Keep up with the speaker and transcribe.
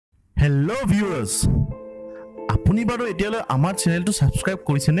Hello viewers, আপুনি বাৰু এতিয়ালৈ আমাৰ চেনেলটো সাবস্ক্ৰাইব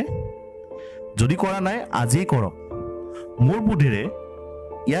কৰিছেনে? যদি কৰা নাই আজিই কৰক। মোৰ বুদ্ধিৰে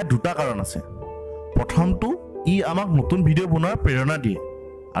ইয়াৰ দুটা কাৰণ আছে। প্ৰথমটো ই আমাক নতুন ভিডিঅ' বনোৱাৰ প্ৰেৰণা দিয়ে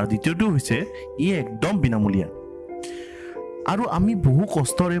আৰু দ্বিতীয়টো হৈছে ই একদম বিনামূলীয়া। আৰু আমি বহু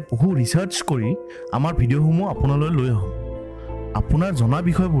কষ্টৰে বহু ৰিসাৰ্চ কৰি আমাৰ ভিডিঅ'সমূহ আপোনালৈ লৈ আহোঁ। আপোনাৰ জনা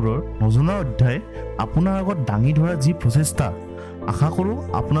বিষয়বোৰৰ নজনা অধ্যায় আপোনাৰ আগত দাঙি ধৰা যি প্ৰচেষ্টা, আশা কৰোঁ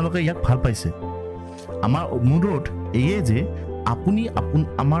আপোনালোকে ইয়াক ভাল পাইছে। আমাৰ অনুৰোধ এয়ে যে আপুনি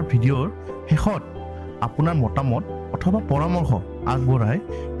আমাৰ ভিডিঅ'ৰ শেষত আপোনাৰ মতামত অথবা পৰামৰ্শ আগবঢ়াই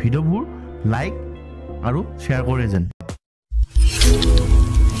ভিডিঅ'বোৰ লাইক আৰু শ্বেয়াৰ কৰে যেন।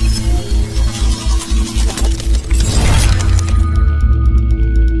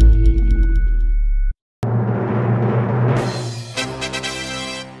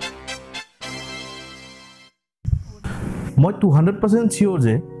 মই 200% চিয়ৰ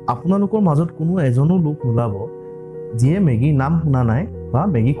যে আপোনালোকৰ মাজত কোনো এজনো লোক নোলাব যিয়ে মেগীৰ নাম শুনা নাই বা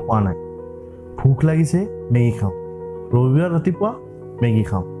মেগী খোৱা নাই। ভোক লাগিছে মেগী খাওঁ, ৰবিবাৰ ৰাতিপুৱা মেগী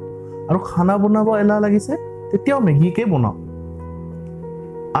খাওঁ, আৰু খানা বনাব এলাহ লাগিছে তেতিয়াও মেগীকে বনাওঁ।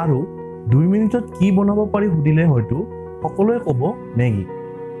 আৰু 2 মিনিটত কি বনাব পাৰি সুধিলে হয়তো সকলোৱে ক'ব মেগী।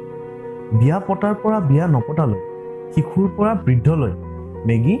 বিয়া পতাৰ পৰা বিয়া নপতালৈ, শিশুৰ পৰা বৃদ্ধলৈ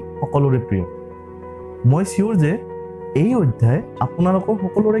মেগী সকলোৰে প্ৰিয়। মই চিয়ৰ যে এই অধ্যায় আপোনালোকৰ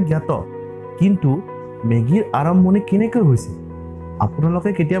সকলোৰে জ্ঞাত, কিন্তু মেগীৰ আৰম্ভণি কেনেকৈ হৈছিল আপোনালোকে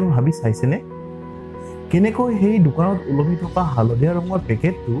কেতিয়াবা ভাবি চাইছেনে? কেনেকৈ সেই দোকানত ওলমি থকা হালধীয়া ৰঙৰ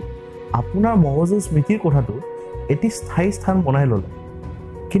পেকেটটো আপোনাৰ মগজুৰ স্মৃতিৰ কথাটো এটি স্থায়ী স্থান বনাই ল'লে?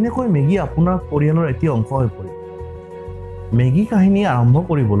 কেনেকৈ মেগী আপোনাৰ পৰিয়ালৰ এটি অংশ হৈ পৰিল? মেগী কাহিনী আৰম্ভ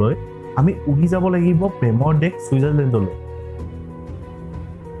কৰিবলৈ আমি উৰি যাব লাগিব প্ৰেমৰ দেশ ছুইজাৰলেণ্ডলৈ।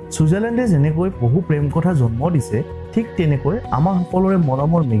 ছুইজাৰলেণ্ডে যেনেকৈ বহু প্ৰেম কথা জন্ম দিছে, ঠিক তেনেকৈ আমাৰ সকলোৰে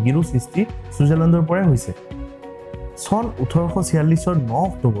মৰমৰ মেগীৰো সৃষ্টি ছুইজাৰলেণ্ডৰ পৰাই হৈছে। চন 1846 9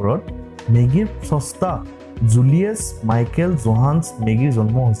 অক্টোবৰত মেগীৰ স্ৰষ্টা জুলিয়াছ মাইকেল জোহান্স মেগীৰ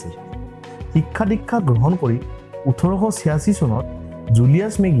জন্ম হৈছিল। শিক্ষা দীক্ষা গ্ৰহণ কৰি 1886 চনত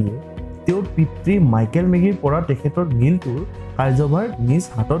জুলিয়াছ মেগীয়ে তেওঁৰ পিতৃ মাইকেল মেগীৰ পৰা তেখেতৰ মিলটোৰ কাৰ্যভাৰ নিজ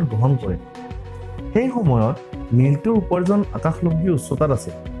হাতত গ্ৰহণ কৰে। সেই সময়ত মিলটোৰ উপাৰ্জন আকাশলংঘী উচ্চতাত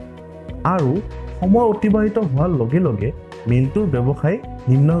আছিল, আৰু সময় অতিবাহিত হোৱাৰ লগে লগে মিলটোৰ ব্যৱসায়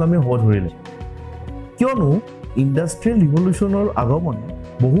নিম্নগামী হ'ব ধৰিলে। কিয়নো ইণ্ডাষ্ট্ৰিয়েল ৰিভলিউশ্যনৰ আগমনে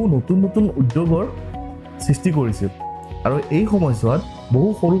বহু নতুন নতুন উদ্যোগৰ সৃষ্টি কৰিছিল, আৰু এই সময়ছোৱাত বহু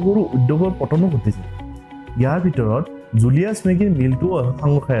সৰু সৰু উদ্যোগৰ পতনো ঘটিছিল। ইয়াৰ ভিতৰত জুলিয়াছ মেগীৰ মিলটোও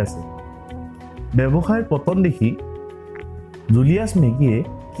সাঙুৰ খাই আছে। ব্যৱসায়ৰ পতন দেখি জুলিয়াছ মেগীয়ে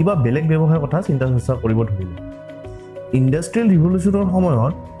কিবা বেলেগ ব্যৱসায়ৰ কথা চিন্তা চৰ্চা কৰিব ধৰিলে। ইণ্ডাষ্ট্ৰিয়েল ৰিভলিউশ্যনৰ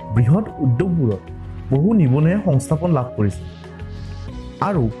সময়ত বৃহৎ উদ্যোগবোৰত বহু নিবনুৱাই সংস্থাপন লাভ কৰিছিল,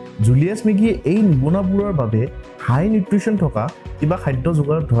 আৰু জুলিয়াছ মেগীয়ে এই নিবনুৱাবোৰৰ বাবে হাই নিউট্ৰিশ্যন থকা কিবা খাদ্য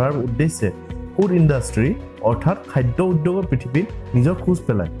যোগাৰ ধৰাৰ উদ্দেশ্যে ফুড ইণ্ডাষ্ট্ৰী অৰ্থাৎ খাদ্য উদ্যোগৰ পৃথিৱীত নিজৰ খোজ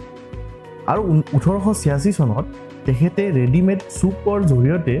পেলায়। আৰু 1886 চনত তেখেতে ৰেডিমেড চুপৰ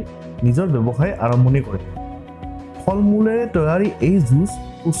জৰিয়তে নিজৰ ব্যৱসায় আৰম্ভণি কৰে। ফল মূলেৰে তৈয়াৰী এই জুচ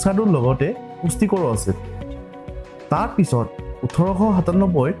সুস্বাদুৰ লগতে পুষ্টিকৰো আছিল। তাৰ পিছত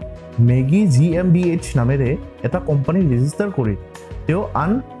 1897 মেগী GmbH নামেৰে এটা কোম্পানী ৰেজিষ্টাৰ কৰি তেওঁ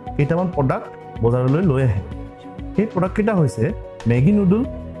আন কেইটামান প্ৰডাক্ট বজাৰলৈ লৈ আহে। সেই প্ৰডাক্টকেইটা হৈছে মেগী নুডল,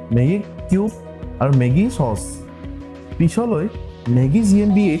 মেগী কিউব আৰু মেগী চচ। পিছলৈ মেগী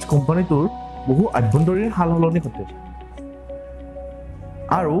GmbH কোম্পানীটোৰ বহু আভ্যন্তৰীণ সাল সলনি ঘটে,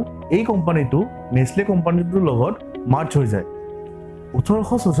 আৰু এই কোম্পানীটো নেছলে কোম্পানীটোৰ লগত মাৰ্জ হৈ যায়।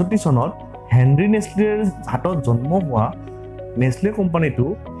 1864 চনত হেনৰী নেছলেৰ হাতত জন্ম হোৱা নেছলে কোম্পানীটো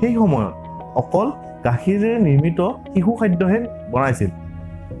সেই সময়ত অকল গাখীৰেৰে নিৰ্মিত শিশু খাদ্যহে বনাইছিল।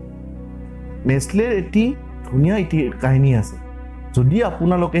 নেছলেৰ এটি ধুনীয়া কাহিনী আছে। যদি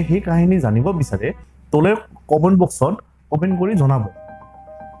আপোনালোকে সেই কাহিনী জানিব বিচাৰে তলে কমেণ্ট বক্সত কমেণ্ট কৰি জনাব।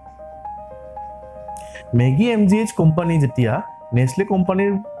 মেগী MGH কোম্পানী যেতিয়া নেছলে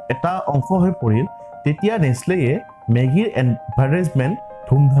কোম্পানীৰ এটা অংশ হৈ পৰিল, তেতিয়া নেছলেয়ে মেগীৰ এডভাৰটাইজমেণ্ট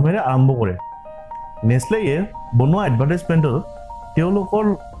ধুমধামেৰে আৰম্ভ কৰে। নেছলেয়ে বনোৱা এডভাৰটাইজমেণ্টত তেওঁলোকৰ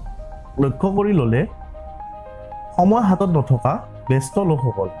লক্ষ্য কৰি ল'লে সময় হাতত নথকা ব্যস্ত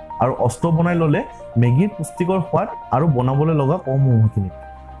লোকসকল, আৰু অস্ত্ৰ বনাই ল'লে মেগীৰ পুষ্টিকৰ সোৱাদ আৰু বনাবলৈ লগা কম সময়খিনি,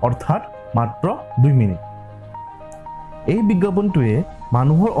 অৰ্থাৎ মাত্ৰ 2 মিনিট। এই বিজ্ঞাপনটোৱে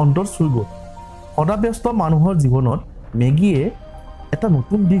মানুহৰ অন্তৰ চুই গ'ল। সদাব্যস্ত মানুহৰ জীৱনত মেগীয়ে এটা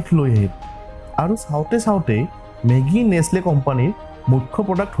নতুন দিশ লৈ আহিল, আৰু চাওঁতে চাওঁতেই মেগী নেছলে কোম্পানীৰ মুখ্য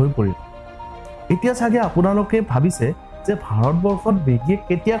প্ৰডাক্ট হৈ পৰিল। এতিয়া চাগে আপোনালোকে ভাবিছে যে ভাৰতবৰ্ষত মেগীয়ে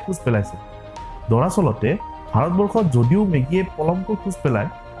কেতিয়া খোজ পেলাইছে। দৰাচলতে ভাৰতবৰ্ষত যদিও মেগীয়ে পলমকৈ খোজ পেলায়,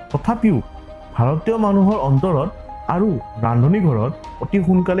 তথাপিও ভাৰতীয় মানুহৰ অন্তৰত আৰু ৰান্ধনি ঘৰত অতি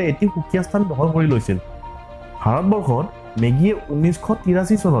সোনকালে এটি সুকীয়া স্থান দখল কৰি লৈছিল। ভাৰতবৰ্ষত মেগীয়ে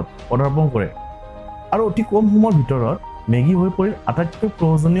 1983 চনত পদাৰ্পণ কৰে আৰু অতি কম সময়ৰ ভিতৰত মেগী হৈ পৰিল আটাইতকৈ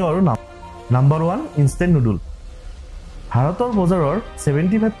প্ৰয়োজনীয় আৰু নাম্বাৰ 1 ইনষ্টেণ্ট নুডল। ভাৰতৰ বজাৰৰ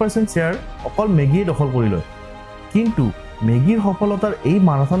 75% শ্বেয়াৰ অকল মেগীয়ে দখল কৰি লয়। কিন্তু মেগীৰ সফলতাৰ এই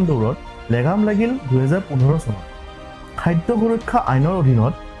মাৰাথন দৌৰত লেগাম লাগিল 2015 চনত। খাদ্য সুৰক্ষা আইনৰ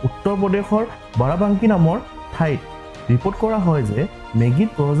অধীনত উত্তৰ প্ৰদেশৰ বাৰাবাংকি নামৰ ঠাইত ৰিপৰ্ট কৰা হয় যে মেগীত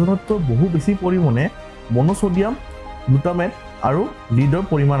প্ৰয়োজনতকৈ বহু বেছি পৰিমাণে মনোছডিয়াম, গ্লুটামেট আৰু লিডৰ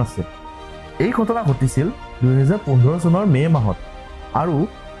পৰিমাণ আছে। এই ঘটনা ঘটিছিল 2015 চনৰ মে' মাহত আৰু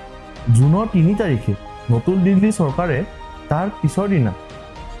জুনৰ 3 তাৰিখে নতুন দিল্লী চৰকাৰে তাৰ পিছৰ দিনা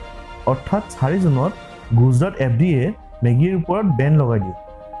অৰ্থাৎ 4 জুনত গুজৰাট FDA মেগীৰ ওপৰত বেন লগাই দিয়ে।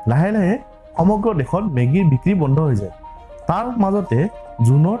 লাহে লাহে সমগ্ৰ দেশত মেগীৰ বিক্ৰী বন্ধ হৈ যায়। তাৰ মাজতে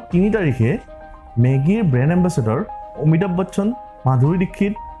জুনৰ 3 তাৰিখে মেগীৰ ব্ৰেণ্ড এম্বেচেডৰ অমিতাভ বচ্চন, মাধুৰী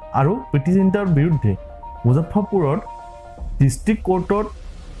দীক্ষিত আৰু প্ৰীতি জিন্টাৰ বিৰুদ্ধে মুজফ্ফৰপুৰত ডিষ্ট্ৰিক্ট কোৰ্টত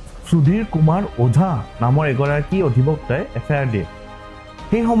সুধীৰ কুমাৰ ওঝা নামৰ এগৰাকী অধিবক্তাই FIR দিয়ে।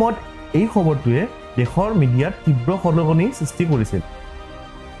 সেই সময়ত এই খবৰটোৱে দেশৰ মিডিয়াত তীব্ৰ সলনি সৃষ্টি কৰিছিল।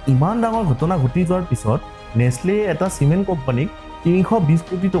 ইমান ডাঙৰ ঘটনা ঘটি যোৱাৰ পিছত নেছলেয়ে এটা চিমেণ্ট কোম্পানীক 320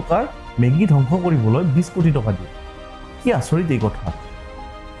 কোটি টকাৰ মেগী ধ্বংস কৰিবলৈ 20 কোটি টকা দিয়ে। কি আচৰিত এই কথা।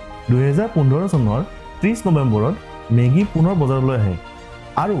 2015 চনৰ 30 নৱেম্বৰত মেগী পুনৰ বজাৰলৈ আহে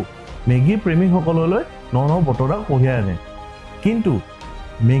আৰু মেগীৰ প্ৰেমীসকললৈ ন বতৰা কঢ়িয়াই আনে। কিন্তু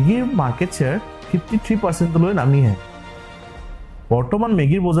মেগীৰ মাৰ্কেট শ্বেয়াৰ 53%লৈ নামি আহে। বৰ্তমান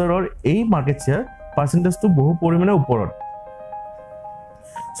মেগীৰ বজাৰৰ এই মাৰ্কেট শ্বেয়াৰ পাৰ্চেণ্টেজটো বহু পৰিমাণে ওপৰত।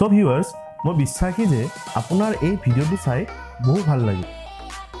 ভিউৱাৰ্ছ, মই বিশ্বাসী যে আপোনাৰ এই ভিডিঅ'টো চাই বহু ভাল লাগে।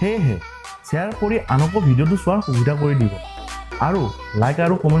 সেয়েহে শ্বেয়াৰ কৰি আনকো ভিডিঅ'টো চোৱাৰ সুবিধা কৰি দিব আৰু লাইক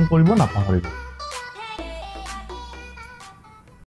আৰু কমেণ্ট কৰিব নাপাহৰিব।